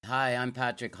Hi, I'm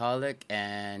Patrick Hollick,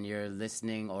 and you're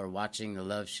listening or watching The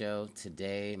Love Show.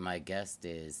 Today, my guest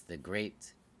is the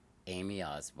great Aimee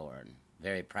Osbourne.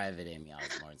 Very private Aimee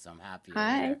Osbourne, so I'm happy you're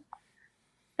Hi, here.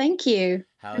 thank you.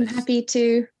 How I'm is happy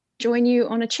to join you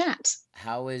on a chat.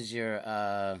 how is your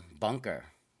bunker?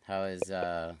 How is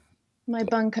My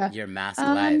bunker. your mask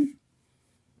life? Um,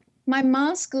 my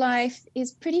mask life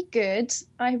is pretty good.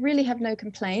 I really have no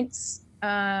complaints.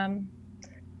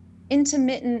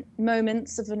 Intermittent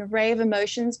moments of an array of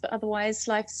emotions, but otherwise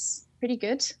life's pretty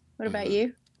good. What about Hmm.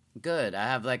 you? Good. I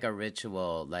have like a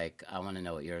ritual. Like I want to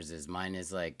know what yours is. Mine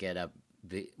is like get up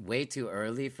way too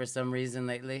early for some reason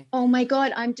lately. Oh my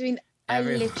God, I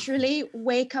Every literally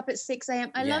wake up at 6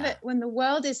 a.m. I love yeah. it when the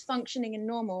world is functioning and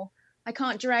normal. I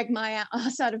can't drag my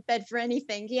ass out of bed for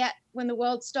anything. Yet when the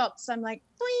world stops, I'm like,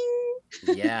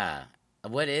 boing. Yeah.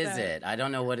 What is So it? I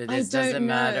don't know what it I is. don't Doesn't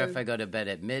matter if know. I go to bed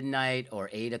at midnight or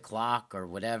 8 o'clock or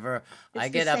whatever. I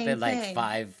It's the get up same at like thing.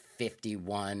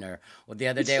 5:51 or well, the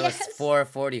other day it was Yes.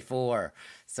 4:44.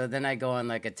 So then I go on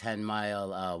like a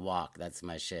 10-mile walk. That's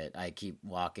my shit. I keep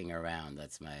walking around.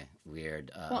 That's my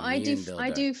weird Well, immune I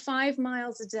builder. do 5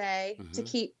 miles a day to Hmm.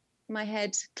 keep my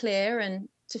head clear and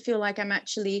to feel like I'm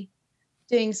actually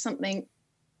doing something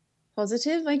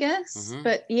positive, I guess. Hmm.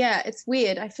 But yeah, it's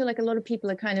weird. I feel like a lot of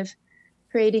people are kind of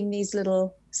creating these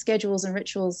little schedules and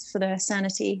rituals for their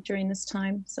sanity during this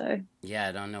time. So Yeah,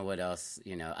 I don't know what else,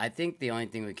 I think the only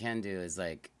thing we can do is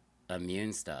like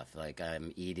immune stuff. Like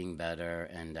I'm eating better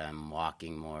and I'm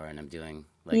walking more and I'm doing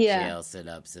like yeah, jail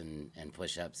sit-ups and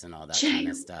push-ups and all that kind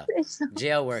of jail stuff.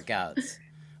 Jail workouts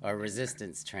or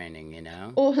resistance training.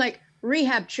 or like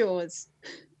rehab chores.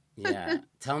 Yeah.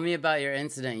 Tell me about your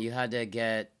incident. You had to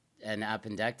get an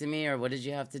appendectomy or what did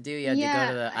you have to do? You had to go to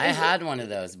Yeah, the I had one of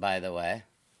those, by the way.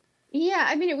 yeah.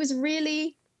 I mean, it was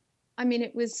really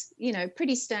it was,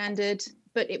 pretty standard,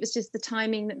 but it was just the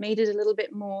timing that made it a little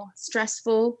bit more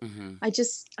stressful. Hmm. I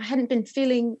hadn't been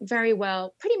feeling very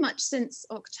well pretty much since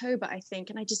October, I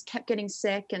think. And I just kept getting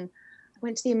sick. And I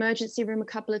went to the emergency room a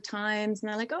couple of times and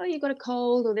they're like, oh, you got a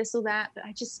cold or this or that. But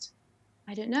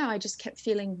I don't know. I just kept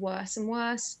feeling worse and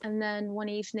worse. And then one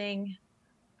evening,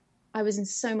 I was in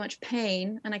so much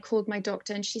pain and I called my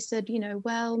doctor and she said,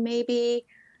 well, maybe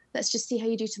let's just see how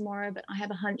you do tomorrow. But I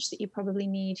have a hunch that you probably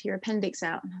need your appendix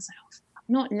out. And I was like, oh,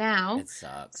 not now. It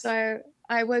sucks. So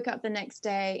I woke up the next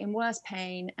day in worse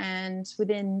pain. And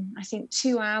within, I think,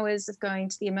 2 hours of going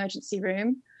to the emergency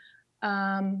room,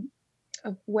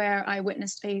 where I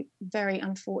witnessed a very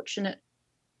unfortunate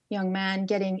young man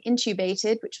getting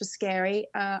intubated, which was scary,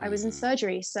 I was in Hmm.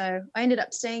 surgery. So I ended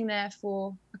up staying there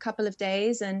for a couple of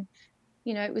days. And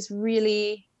it was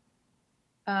really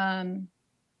um,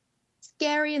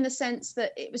 scary in the sense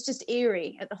that it was just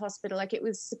eerie at the hospital. Like it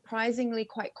was surprisingly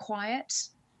quite quiet.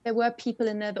 There were people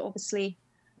in there that obviously,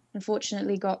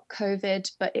 unfortunately, got COVID,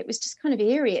 but it was just kind of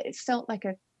eerie. It felt like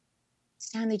a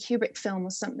Stanley Kubrick film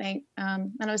or something.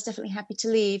 And I was definitely happy to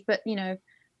leave. But,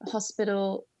 the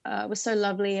hospital was so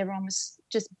lovely. Everyone was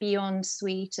just beyond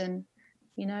sweet. And,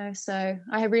 so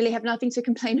I really have nothing to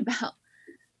complain about.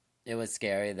 It was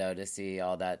scary though to see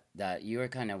all that you were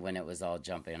kind of when it was all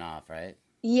jumping off, right?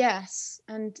 Yes.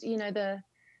 And,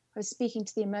 I was speaking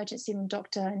to the emergency room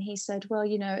doctor and he said, well,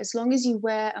 as long as you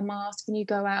wear a mask and you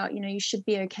go out, you should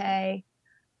be okay.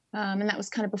 And that was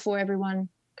kind of before everyone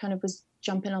kind of was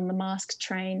jumping on the mask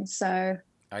train. So,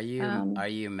 Are you um, are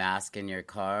you mask in your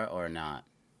car or not?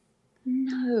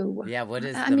 no, Yeah, what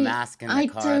is I the mean, mask in the I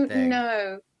car don't thing?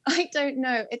 know. I don't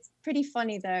know. It's pretty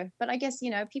funny though. But I guess,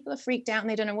 people are freaked out and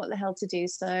they don't know what the hell to do.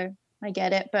 So I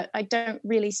get it. But I don't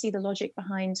really see the logic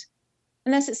behind,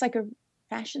 unless it's like a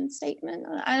fashion statement.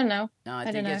 I don't know. No, I I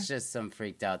don't think know. it's just some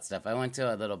freaked out stuff. I went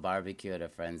to a little barbecue at a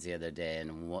friend's the other day,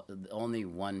 and only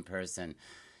one person,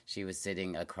 she was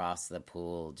sitting across the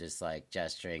pool, just like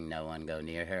gesturing, no one go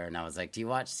near her. And I was like, "Do you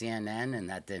watch CNN?" And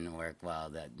that didn't work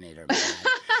well. That made her mad.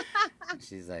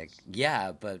 She's like,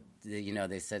 "Yeah, but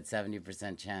they said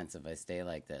 70% chance if I stay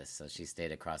like this." So she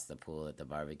stayed across the pool at the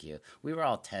barbecue. We were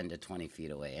all 10 to 20 feet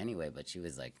away anyway, but she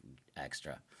was like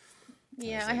extra. It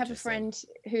Yeah, was I have a interesting. friend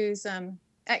who's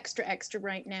extra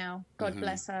right now. God Hmm.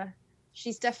 bless her.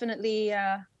 She's definitely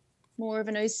more of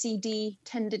an OCD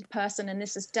tended person, and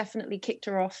this has definitely kicked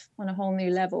her off on a whole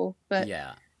new level. But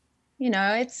Yeah.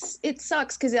 it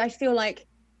sucks because I feel like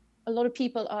a lot of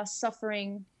people are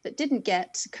suffering that didn't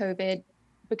get COVID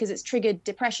because it's triggered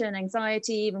depression,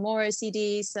 anxiety, even more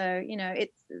OCD. So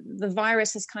it's the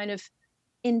virus has kind of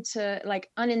like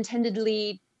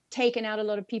unintendedly taken out a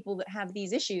lot of people that have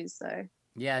these issues. So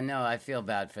Yeah, no, I feel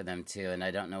bad for them too, and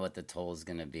I don't know what the toll's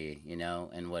gonna be,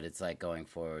 and what it's like going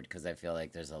forward, because I feel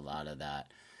like there's a lot of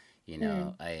that.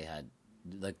 mm, I had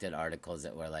looked at articles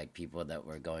that were like people that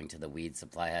were going to the weed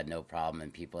supply had no problem,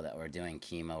 and people that were doing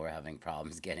chemo were having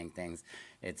problems getting things.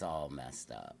 It's all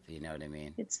messed up. You know what I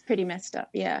mean? It's pretty messed up.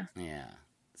 Yeah. Yeah.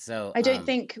 So I don't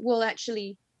think we'll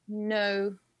actually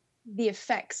know the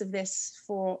effects of this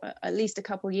for at least a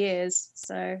couple years.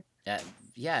 So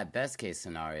yeah, best case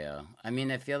scenario. I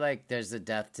mean, I feel like there's a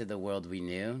death to the world we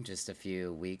knew just a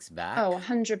few weeks back. Oh,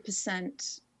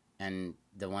 100%. And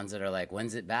the ones that are like,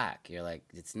 when's it back? You're like,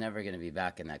 it's never going to be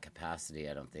back in that capacity.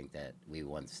 I don't think that we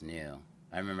once knew.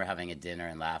 I remember having a dinner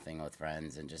and laughing with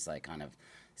friends and just like kind of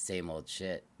same old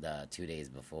shit the 2 days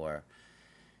before.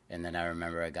 And then I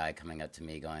remember a guy coming up to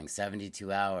me going, 72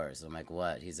 hours. I'm like,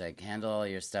 what? He's like, handle all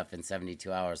your stuff in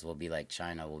 72 hours. We'll be like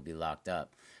China. We'll be locked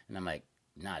up. And I'm like,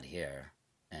 not here.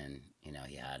 And, you know,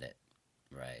 he had it.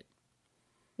 Right.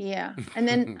 Yeah. And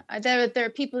then there are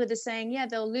people that are saying, yeah,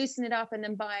 they'll loosen it up. And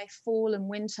then by fall and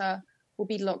winter, we'll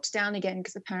be locked down again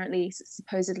because apparently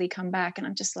supposedly come back. And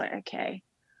I'm just like, okay,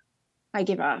 I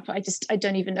give up. I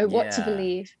don't even know what to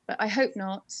believe, but I hope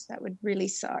not. That would really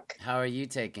suck. How are you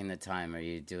taking the time? Are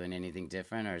you doing anything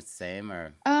different or same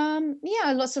or?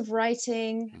 Yeah, lots of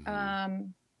writing,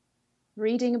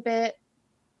 reading a bit,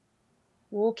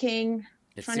 walking,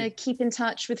 trying to keep in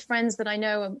touch with friends that I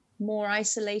know are more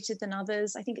isolated than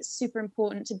others. I think it's super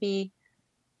important to be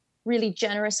really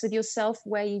generous with yourself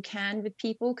where you can with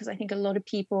people, because I think a lot of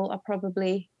people are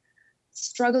probably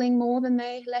struggling more than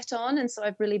they let on. And so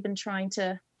I've really been trying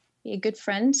to be a good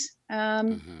friend,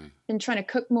 been trying to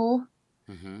cook more,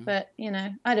 but you know,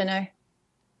 I don't know.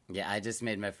 Yeah, I just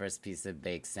made my first piece of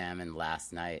baked salmon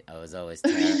last night. I was always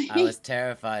I was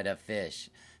terrified of fish.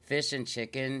 Fish and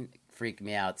chicken freaked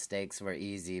me out. Steaks were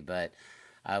easy, but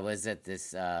I was at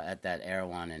this at that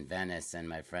Erewhon in Venice, and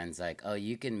my friend's like, "Oh,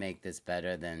 you can make this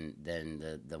better than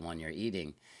the one you're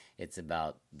eating. It's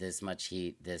about this much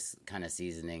heat, this kind of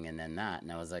seasoning, and then that."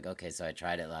 And I was like, "Okay." So I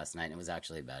tried it last night, and it was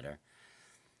actually better.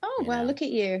 Oh, wow, look at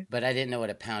you. But I didn't know what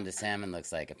a pound of salmon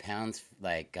looks like. A pound's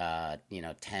like,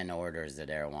 10 orders at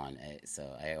Erewhon.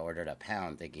 So I ordered a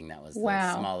pound thinking that was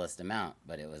the smallest amount,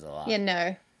 but it was a lot. Yeah,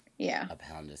 no. Yeah. A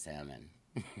pound of salmon.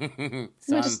 So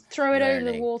we'll just throw it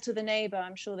over the wall to the neighbor.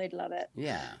 I'm sure they'd love it.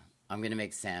 Yeah. I'm going to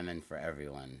make salmon for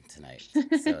everyone tonight.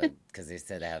 Because they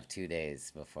said I have 2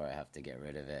 days before I have to get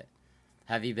rid of it.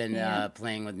 Have you been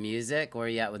playing with music? Where are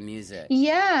you at with music?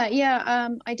 Yeah.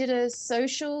 I did a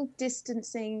social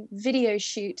distancing video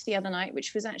shoot the other night,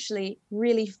 which was actually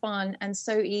really fun and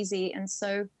so easy and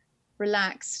so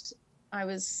relaxed. I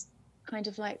was kind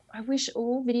of like, I wish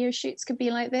all video shoots could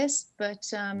be like this, but...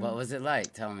 what was it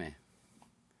like? Tell me.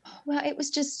 Well, it was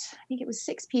just, I think it was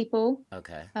 6 people.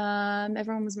 Okay.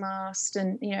 Everyone was masked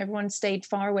and, you know, everyone stayed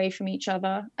far away from each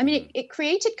other. I mean, it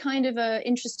created kind of an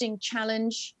interesting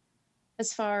challenge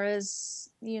as far as,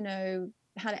 you know,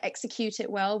 how to execute it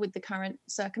well with the current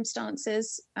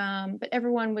circumstances. But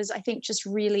everyone was, I think, just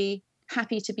really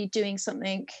happy to be doing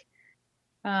something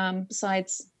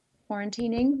besides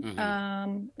quarantining.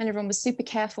 And everyone was super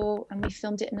careful, and we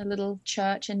filmed it in a little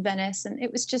church in Venice, and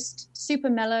it was just super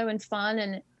mellow and fun,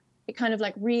 and it kind of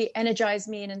like re-energized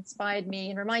me and inspired me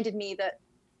and reminded me that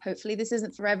hopefully this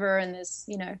isn't forever and there's,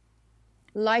 you know,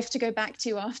 life to go back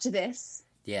to after this.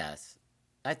 Yes.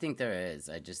 I think there is.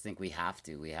 I just think we have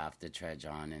to trudge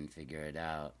on and figure it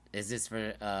out. Is this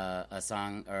for a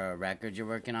song or a record you're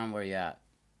working on? Where are you at?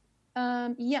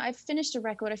 Yeah, I finished a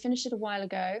record. I finished it a while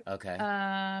ago. Okay.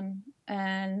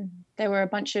 And there were a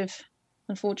bunch of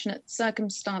unfortunate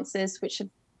circumstances which have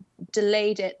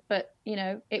delayed it, but you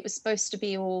know, it was supposed to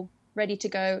be all ready to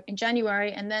go in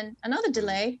January, and then another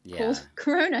delay called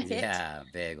Corona hit. Yeah,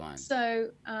 big one.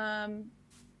 So,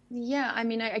 yeah, I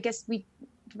mean, I guess the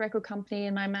record company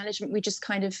and my management, we just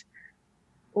kind of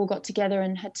all got together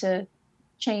and had to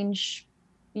change,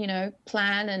 you know,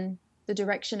 plan and the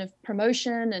direction of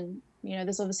promotion, and you know,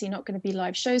 there's obviously not going to be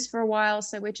live shows for a while,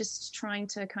 so we're just trying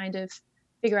to kind of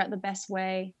figure out the best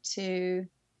way to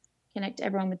connect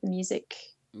everyone with the music.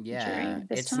 Yeah,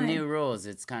 it's time. New rules.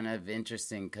 It's kind of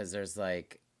interesting because there's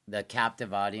like the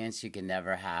captive audience you can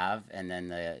never have, and then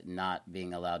the not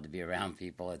being allowed to be around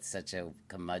people. It's such a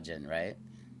curmudgeon, right?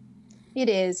 It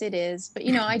is. But,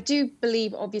 you know, I do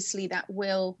believe obviously that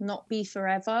will not be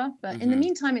forever. But in the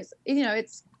meantime, it's, you know,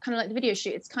 it's kind of like the video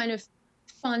shoot. It's kind of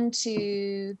fun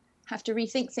to have to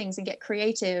rethink things and get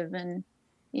creative. And,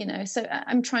 you know, so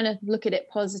I'm trying to look at it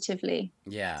positively.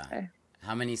 Yeah. So.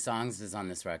 How many songs is on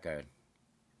this record?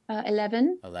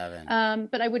 11. 11.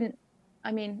 But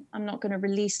I'm not going to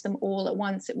release them all at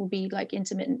once. It will be like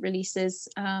intermittent releases.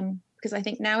 Because I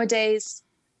think nowadays,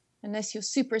 unless you're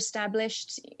super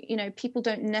established, you know, people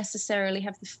don't necessarily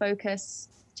have the focus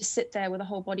to sit there with a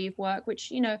whole body of work,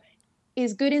 which, you know,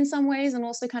 is good in some ways and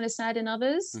also kind of sad in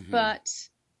others. Mm-hmm. But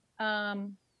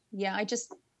yeah, I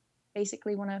just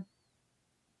basically want to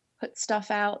put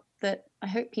stuff out that I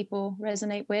hope people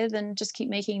resonate with and just keep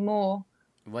making more.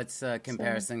 What's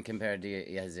comparison compared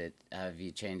to have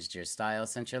you changed your style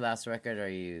since your last record?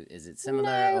 Is it similar?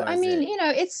 No, or I mean, you know,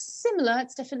 it's similar.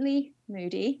 It's definitely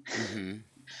moody.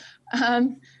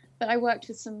 Mm-hmm. But I worked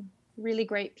with some really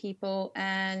great people,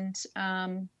 and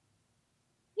yeah,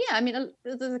 I mean,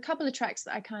 there's a couple of tracks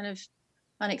that I kind of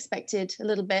unexpected a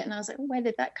little bit, and I was like, where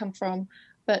did that come from?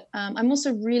 But I'm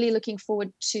also really looking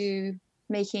forward to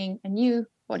making a new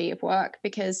body of work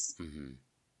because,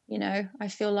 you know, I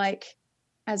feel like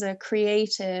as a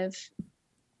creative,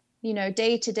 you know,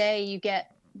 day to day, you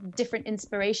get different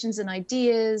inspirations and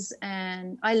ideas,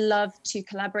 and I love to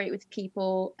collaborate with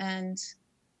people, and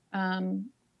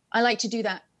I like to do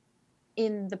that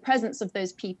in the presence of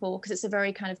those people because it's a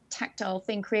very kind of tactile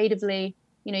thing creatively.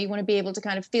 You know, you want to be able to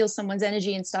kind of feel someone's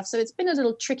energy and stuff. So it's been a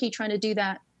little tricky trying to do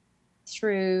that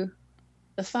through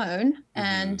the phone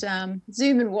and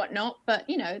Zoom and whatnot, but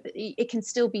you know, it can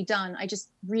still be done. I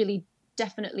just really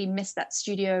definitely miss that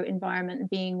studio environment and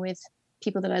being with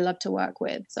people that I love to work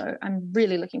with. So I'm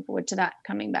really looking forward to that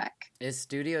coming back. Is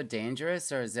studio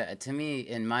dangerous, or is it, to me,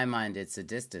 in my mind, it's a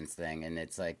distance thing, and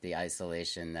it's like the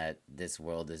isolation that this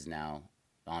world is now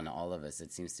on all of us.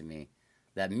 It seems to me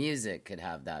that music could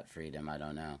have that freedom. I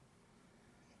don't know.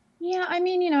 Yeah, I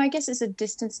mean, you know, I guess it's a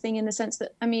distance thing in the sense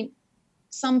that, I mean,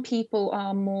 some people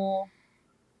are more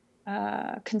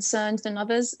concerned than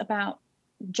others about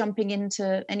jumping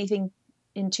into anything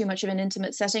in too much of an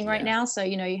intimate setting right now. So,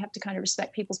 you know, you have to kind of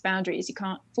respect people's boundaries. You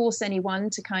can't force anyone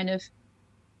to kind of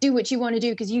do what you want to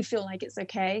do because you feel like it's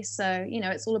okay. So, you know,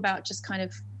 it's all about just kind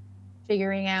of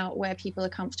figuring out where people are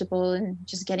comfortable and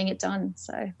just getting it done.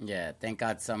 So yeah, thank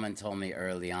God someone told me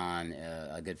early on,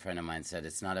 a good friend of mine said,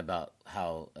 it's not about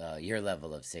how your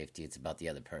level of safety, it's about the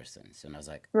other person's. And I was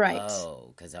like, right.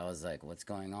 Oh, because I was like, what's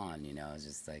going on? You know, I was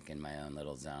just like in my own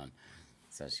little zone.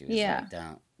 So she was like,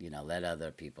 don't, you know, let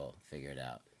other people figure it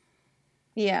out.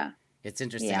 Yeah. It's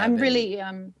interesting. Yeah, I'm really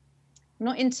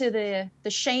not into the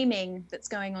shaming that's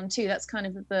going on too. That's kind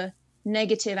of the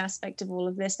negative aspect of all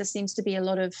of this. There seems to be a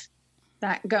lot of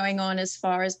that going on as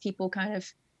far as people kind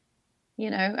of, you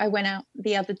know, I went out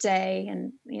the other day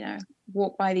and, you know,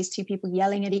 walked by these two people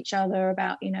yelling at each other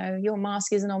about, you know, your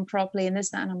mask isn't on properly and this,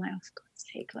 that. And I'm like, oh, for God's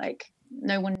sake, like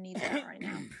no one needs that right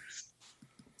now.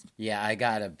 Yeah, I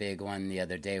got a big one the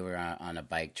other day. We were on a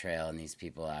bike trail, and these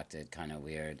people acted kind of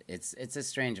weird. It's a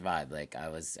strange vibe. Like I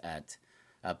was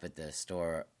up at the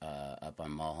store up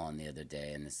on Mulholland the other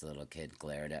day, and this little kid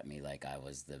glared at me like I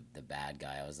was the bad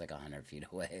guy. I was like 100 feet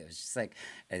away. It was just like,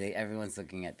 I think everyone's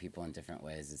looking at people in different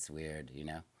ways. It's weird, you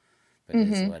know, but it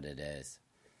is what it is.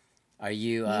 Are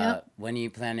you? When are you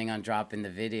planning on dropping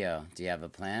the video? Do you have a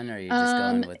plan, or are you just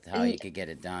going with how you could get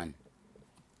it done?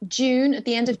 June, at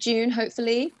the end of June,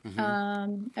 hopefully.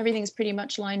 Everything's pretty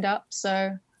much lined up,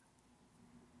 so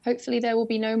hopefully there will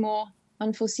be no more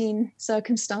unforeseen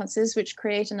circumstances which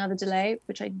create another delay,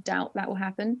 which I doubt that will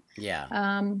happen. Yeah.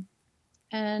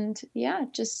 And yeah,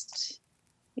 just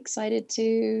excited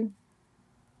to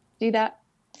do that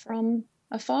from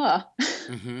afar.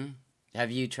 Have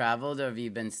you traveled, or have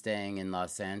you been staying in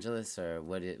Los Angeles, or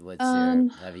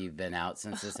have you been out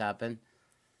since this happened?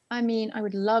 I mean, I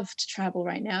would love to travel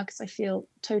right now because I feel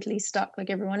totally stuck like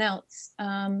everyone else.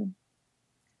 I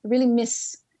really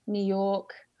miss New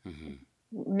York,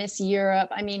 miss Europe.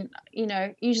 I mean, you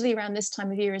know, usually around this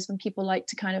time of year is when people like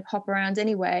to kind of hop around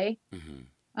anyway.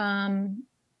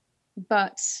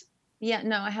 But yeah,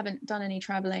 no, I haven't done any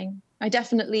traveling. I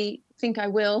definitely think I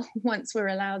will once we're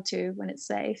allowed to, when it's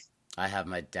safe. I have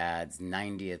my dad's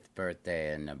 90th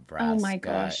birthday in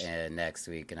Nebraska next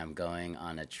week, and I'm going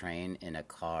on a train in a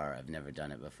car. I've never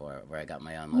done it before, where I got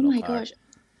my own little car. Oh my gosh.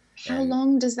 How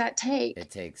long does that take? It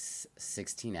takes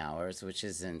 16 hours, which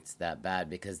isn't that bad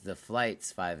because the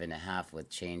flight's 5.5 with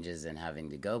changes and having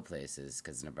to go places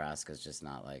because Nebraska's just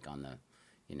not like on the,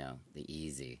 you know, the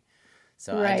easy.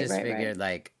 So I just figured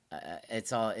like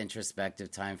it's all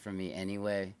introspective time for me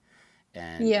anyway.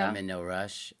 And I'm in no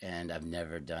rush, and I've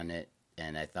never done it.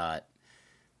 And I thought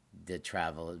the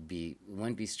travel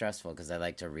wouldn't be stressful because I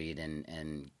like to read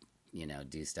and you know,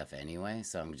 do stuff anyway.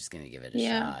 So I'm just going to give it a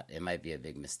shot. It might be a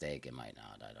big mistake. It might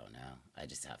not. I don't know. I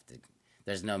just have to.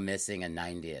 There's no missing a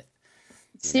 90th.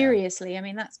 Seriously. I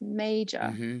mean, that's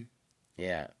major.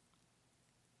 Yeah.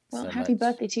 Well, happy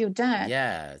birthday to your dad.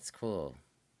 Yeah, it's cool.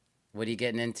 What are you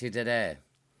getting into today?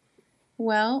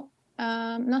 Well,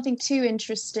 nothing too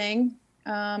interesting.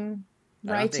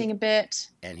 Writing a bit.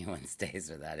 Anyone's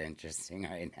days are that interesting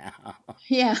right now.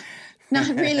 Yeah. No,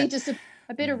 really just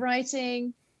a bit of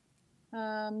writing.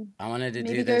 I wanted to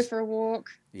Maybe do go this. for a walk.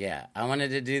 Yeah, I wanted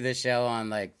to do the show on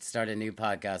like start a new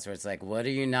podcast where it's like, what are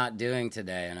you not doing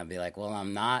today? And I'll be like, well,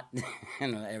 I'm not,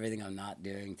 and everything I'm not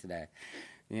doing today,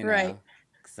 you know, Right.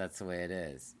 because that's the way it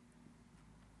is.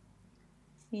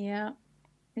 Yeah.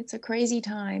 It's a crazy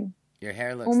time. Your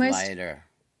hair looks Almost. lighter.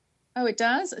 Oh, it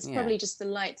does? It's Yeah. probably just the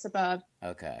lights above.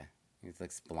 Okay, it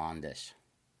looks blondish.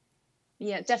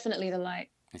 Yeah, definitely the light.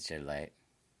 It's your light.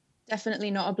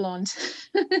 Definitely not a blonde.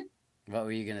 What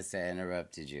were you gonna say? I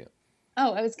interrupted you.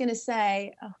 Oh, I was going to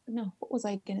say, oh no, what was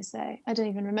I going to say? I don't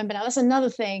even remember now. That's another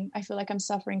thing I feel like I'm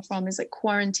suffering from is like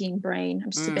quarantine brain.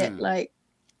 I'm just a bit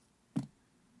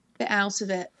out of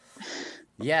it.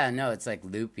 Yeah, no, it's like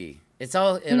loopy. It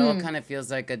all kind of feels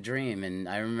like a dream. And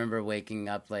I remember waking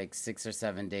up like 6 or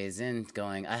 7 days in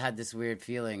going, I had this weird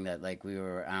feeling that like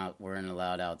weren't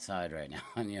allowed outside right now.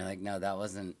 And you're like, no, that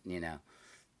wasn't,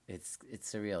 it's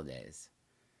surreal days.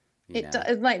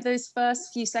 Like those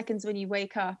first few seconds when you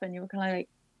wake up and you're kind of like,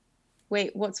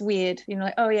 wait, what's weird?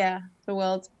 Like, oh yeah, the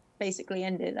world basically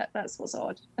ended. That's what's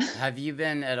odd. Have you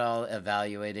been at all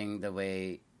evaluating the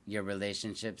way your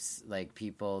relationships, like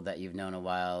people that you've known a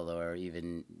while or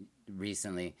even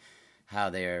recently, how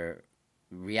they're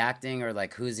reacting, or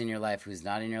like who's in your life, who's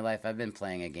not in your life? I've been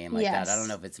playing a game like that. I don't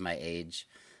know if it's my age,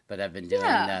 but I've been doing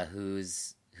who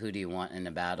do you want in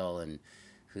a battle, and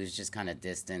who's just kind of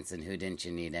distance, and who didn't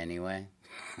you need anyway?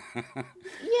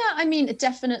 Yeah, I mean,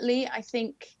 definitely. I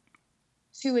think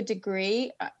to a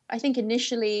degree, I think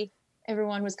initially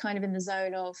everyone was kind of in the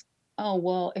zone of, oh,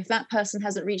 well, if that person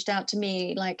hasn't reached out to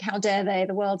me, like, how dare they?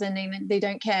 The world's ending, they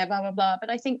don't care, blah, blah, blah. But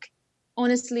I think,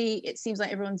 honestly, it seems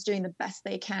like everyone's doing the best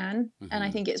they can. Mm-hmm. And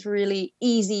I think it's really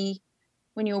easy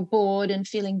when you're bored and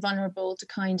feeling vulnerable to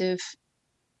kind of,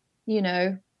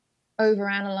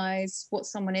 overanalyze what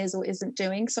someone is or isn't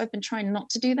doing. So I've been trying not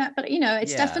to do that. But,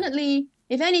 it's definitely,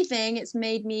 if anything, it's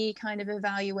made me kind of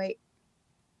evaluate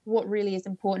what really is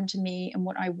important to me and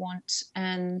what I want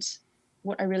and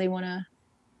what I really want to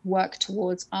work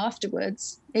towards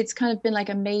afterwards. It's kind of been like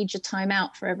a major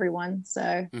timeout for everyone.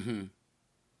 So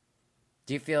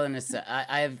do you feel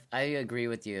I agree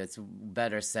with you. It's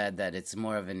better said that it's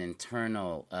more of an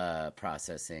internal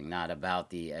processing, not about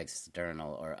the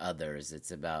external or others.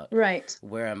 It's about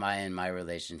where am I in my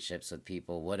relationships with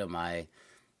people? What am I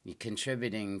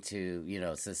contributing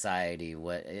to, society?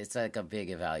 It's like a big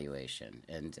evaluation.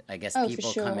 And I guess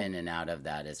people come in and out of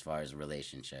that as far as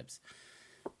relationships.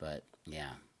 But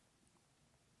yeah.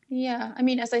 Yeah. I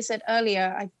mean, as I said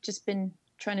earlier, I've just been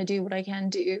trying to do what I can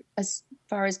do as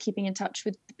far as keeping in touch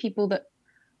with the people that,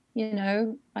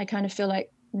 I kind of feel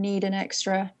like need an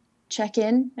extra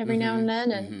check-in every now and then.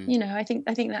 And, I think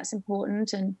that's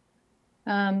important. And,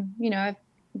 I've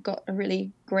got a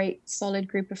really great, solid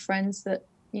group of friends that,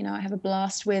 I have a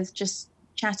blast with, just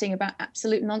chatting about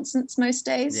absolute nonsense most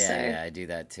days. Yeah, I do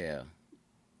that too.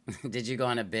 Did you go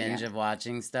on a binge of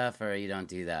watching stuff, or you don't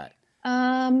do that?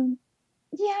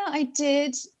 Yeah, I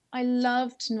did. I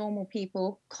loved Normal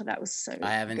People. God, that was so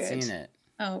I haven't good. seen it.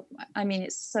 Oh, I mean,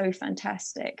 it's so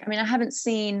fantastic. I mean, I haven't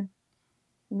seen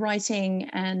writing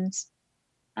and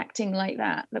acting like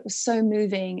that. That was so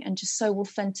moving and just so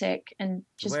authentic and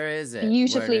just Where is it?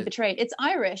 Beautifully portrayed. It's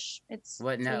Irish. It's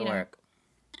what network?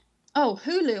 Oh,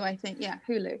 Hulu, I think. Yeah,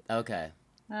 Hulu. Okay.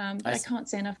 But I can't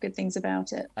say enough good things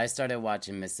about it. I started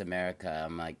watching Miss America.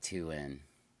 I'm like 2 in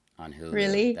on Hulu.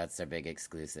 Really? That's their big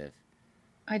exclusive.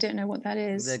 I don't know what that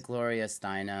is. The Gloria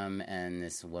Steinem and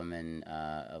this woman,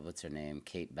 what's her name?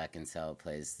 Kate Beckinsale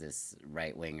plays this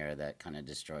right-winger that kind of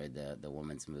destroyed the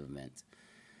women's movement.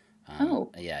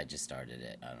 Yeah, I just started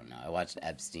it. I don't know. I watched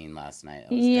Epstein last night.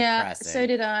 It was depressing. So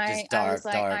did I. Just dark, I was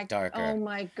like, darker. Oh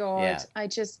my God.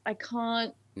 Yeah. I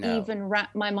can't even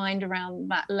wrap my mind around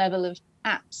that level of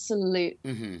absolute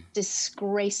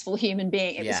disgraceful human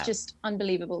being. It was just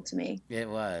unbelievable to me. It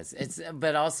was.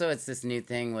 But also it's this new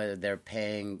thing where they're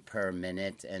paying per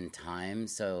minute and time.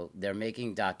 So they're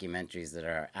making documentaries that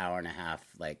are an hour and a half,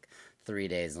 like 3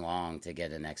 days long, to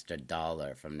get an extra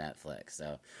 $1 from Netflix.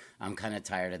 So I'm kind of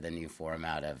tired of the new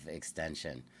format of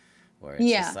extension where it's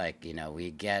just like, we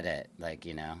get it. Like,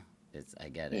 I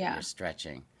get it. Yeah. You're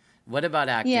stretching. What about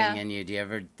acting and you? Do you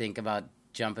ever think about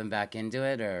jumping back into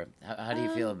it, or how do you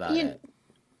feel about it?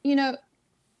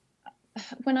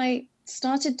 When I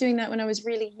started doing that when I was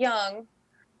really young,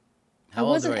 How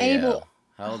old were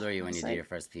you when you did your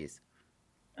first piece?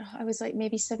 I was like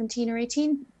maybe 17 or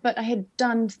 18, but I had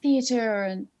done theater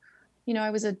and, I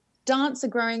was a dancer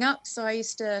growing up. So I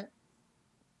used to,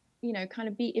 kind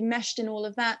of be enmeshed in all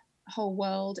of that whole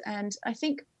world. And I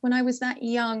think when I was that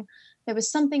young, there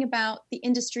was something about the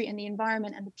industry and the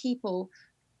environment and the people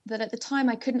that at the time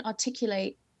I couldn't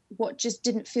articulate what just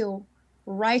didn't feel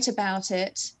right about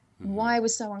it, why I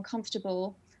was so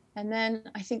uncomfortable. And then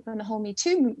I think when the whole Me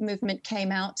Too movement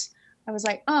came out, I was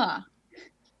like,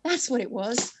 that's what it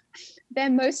was. They're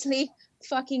mostly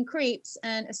fucking creeps.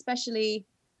 And especially,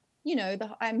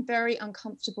 I'm very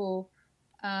uncomfortable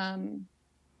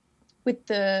with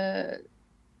the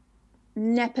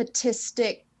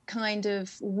nepotistic kind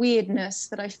of weirdness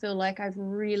that I feel like I've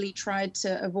really tried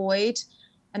to avoid.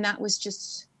 And that was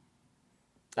just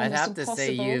I'd have impossible. to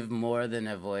say you've more than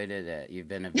avoided it. You've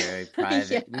been a very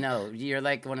private... Yeah. No, you're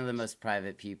like one of the most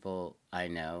private people I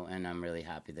know, and I'm really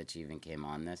happy that you even came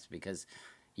on this because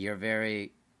you're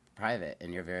very private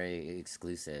and you're very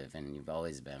exclusive, and you've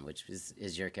always been, which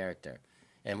is your character.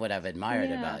 And what I've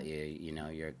admired about you,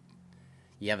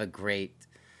 you have a great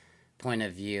point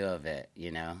of view of it,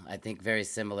 I think very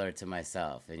similar to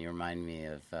myself, and you remind me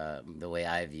of the way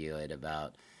I view it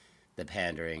about the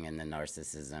pandering and the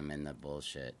narcissism and the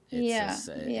bullshit. It's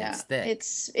it's thick.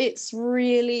 It's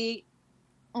really,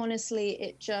 honestly,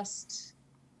 it just,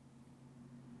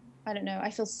 I don't know,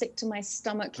 I feel sick to my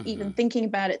stomach even thinking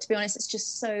about it, to be honest. It's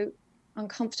just so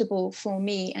uncomfortable for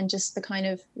me and just the kind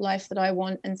of life that I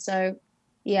want. And so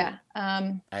I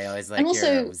always like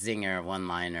your zinger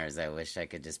one-liners. I wish I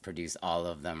could just produce all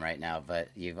of them right now, but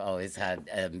you've always had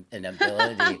an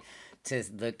ability to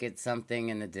look at something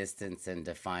in the distance and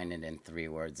define it in 3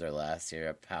 words or less. You're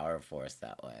a power force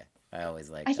that way. I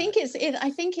always like that. I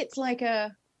think it's like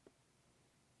a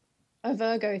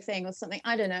Virgo thing or something.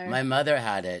 I don't know. My mother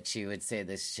had it. She would say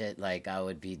this shit like I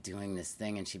would be doing this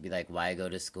thing and she'd be like, why go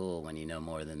to school when you know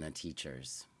more than the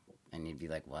teachers? And you'd be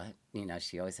like, what?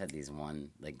 She always had these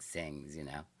sayings,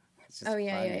 It's just funny.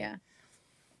 Yeah.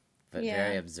 But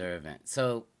very observant.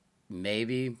 So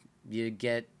maybe you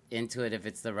get into it if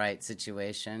it's the right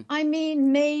situation. I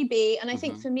mean, maybe. And I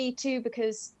think for me too,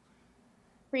 because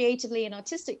creatively and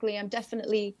artistically, I'm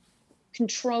definitely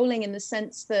controlling in the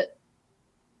sense that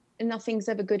nothing's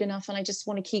ever good enough and I just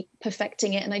want to keep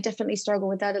perfecting it. And I definitely struggle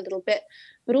with that a little bit.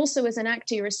 But also as an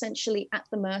actor, you're essentially at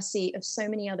the mercy of so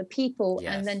many other people.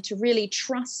 Yes. And then to really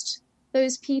trust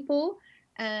those people.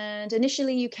 And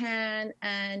initially you can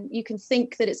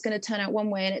think that it's going to turn out one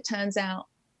way and it turns out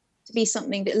to be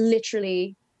something that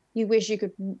literally you wish you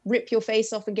could rip your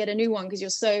face off and get a new one because you're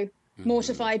so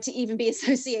mortified to even be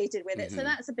associated with it. So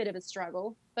that's a bit of a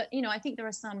struggle. But, I think there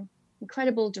are some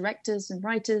incredible directors and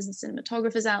writers and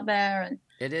cinematographers out there. And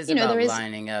it is about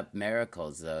lining up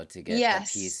miracles, though, to get the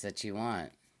piece that you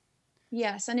want.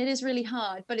 Yes, and it is really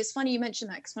hard. But it's funny you mentioned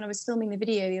that because when I was filming the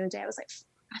video the other day, I was like,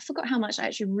 I forgot how much I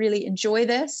actually really enjoy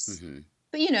this.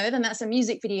 But, then that's a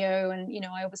music video. And,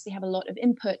 I obviously have a lot of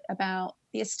input about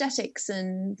the aesthetics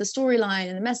and the storyline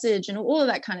and the message and all of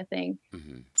that kind of thing.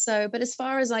 So, but as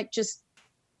far as just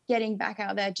getting back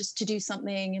out there just to do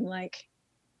something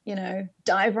and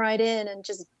dive right in and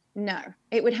just, no,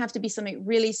 it would have to be something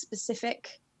really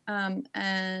specific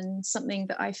and something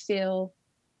that I feel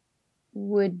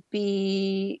would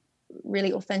be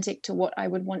really authentic to what I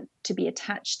would want to be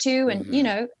attached to. And,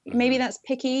 maybe that's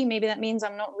picky. Maybe that means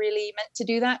I'm not really meant to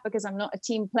do that because I'm not a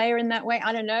team player in that way.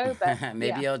 I don't know. But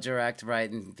maybe you'll direct,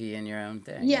 write, and be in your own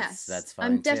thing. Yes. That's fine.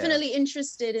 I'm definitely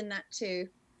interested in that too.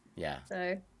 Yeah.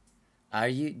 So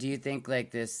do you think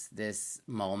this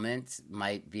moment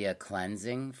might be a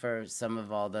cleansing for some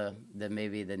of all the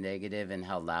maybe the negative and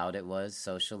how loud it was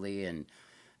socially? And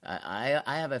I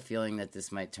have a feeling that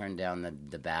this might turn down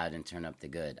the bad and turn up the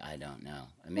good. I don't know.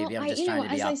 Maybe I'm just trying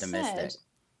to be optimistic.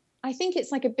 I think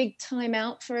it's like a big time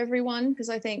out for everyone because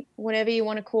I think whatever you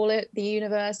want to call it, the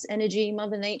universe, energy,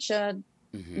 Mother Nature,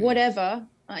 whatever,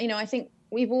 I think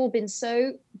we've all been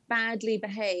so badly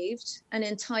behaved and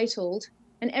entitled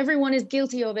and everyone is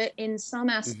guilty of it in some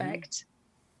aspect.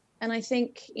 And I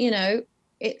think,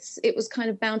 it was kind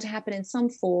of bound to happen in some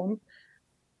form.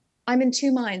 I'm in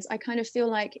two minds. I kind of feel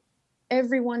like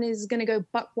everyone is going to go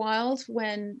buck wild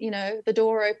when, the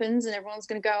door opens and everyone's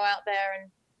going to go out there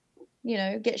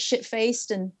and, get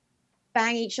shit-faced and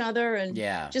bang each other and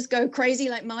just go crazy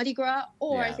like Mardi Gras.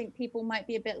 Or I think people might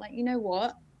be a bit like, you know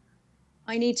what?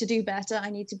 I need to do better.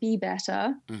 I need to be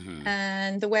better.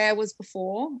 And the way I was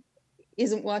before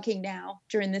isn't working now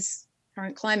during this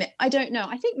current climate. I don't know.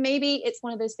 I think maybe it's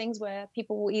one of those things where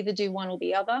people will either do one or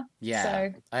the other. Yeah.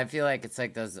 So I feel like it's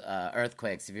like those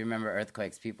earthquakes. If you remember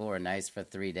earthquakes, people were nice for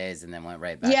 3 days and then went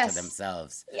right back to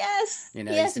themselves. Yes. It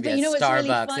used to be at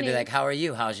Starbucks. They'd be like, how are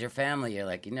you? How's your family? You're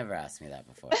like, you never asked me that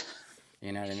before.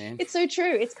 You know what I mean? It's so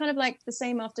true. It's kind of like the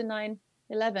same after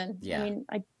 9/11. Yeah. I mean,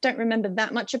 I don't remember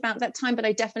that much about that time, but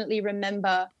I definitely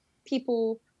remember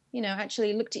people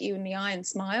actually looked at you in the eye and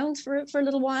smiled for a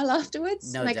little while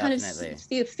afterwards. No, and I definitely.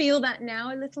 kind of feel that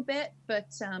now a little bit, but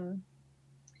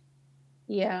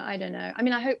yeah, I don't know. I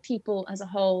mean, I hope people as a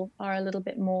whole are a little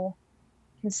bit more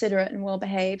considerate and well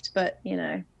behaved, but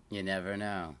You never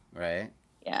know, right?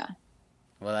 yeah.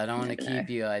 Well, I don't want to Never know. keep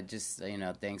you. I just,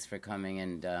 thanks for coming.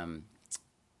 And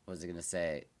what was I gonna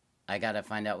say? I gotta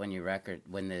find out when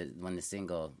the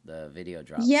single, the video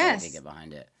drops, so I can Yes. get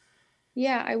behind it.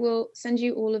 Yeah, I will send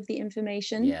you all of the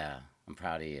information. Yeah, I'm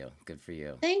proud of you. Good for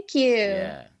you. Thank you.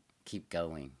 Yeah, keep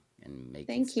going and making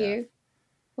Thank stuff. you.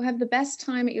 We'll have the best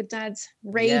time at your dad's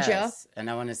rager. Yes, and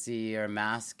I want to see your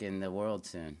mask in the world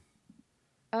soon.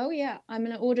 Oh yeah, I'm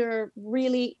gonna order a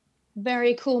really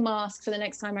very cool mask for the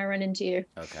next time I run into you.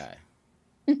 Okay.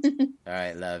 All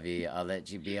right, love you. I'll let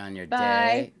you be on your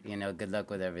Bye. day. Good luck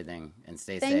with everything and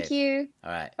stay safe. Thank you.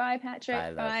 All right. Bye, Patrick. Bye,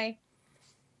 love. Bye.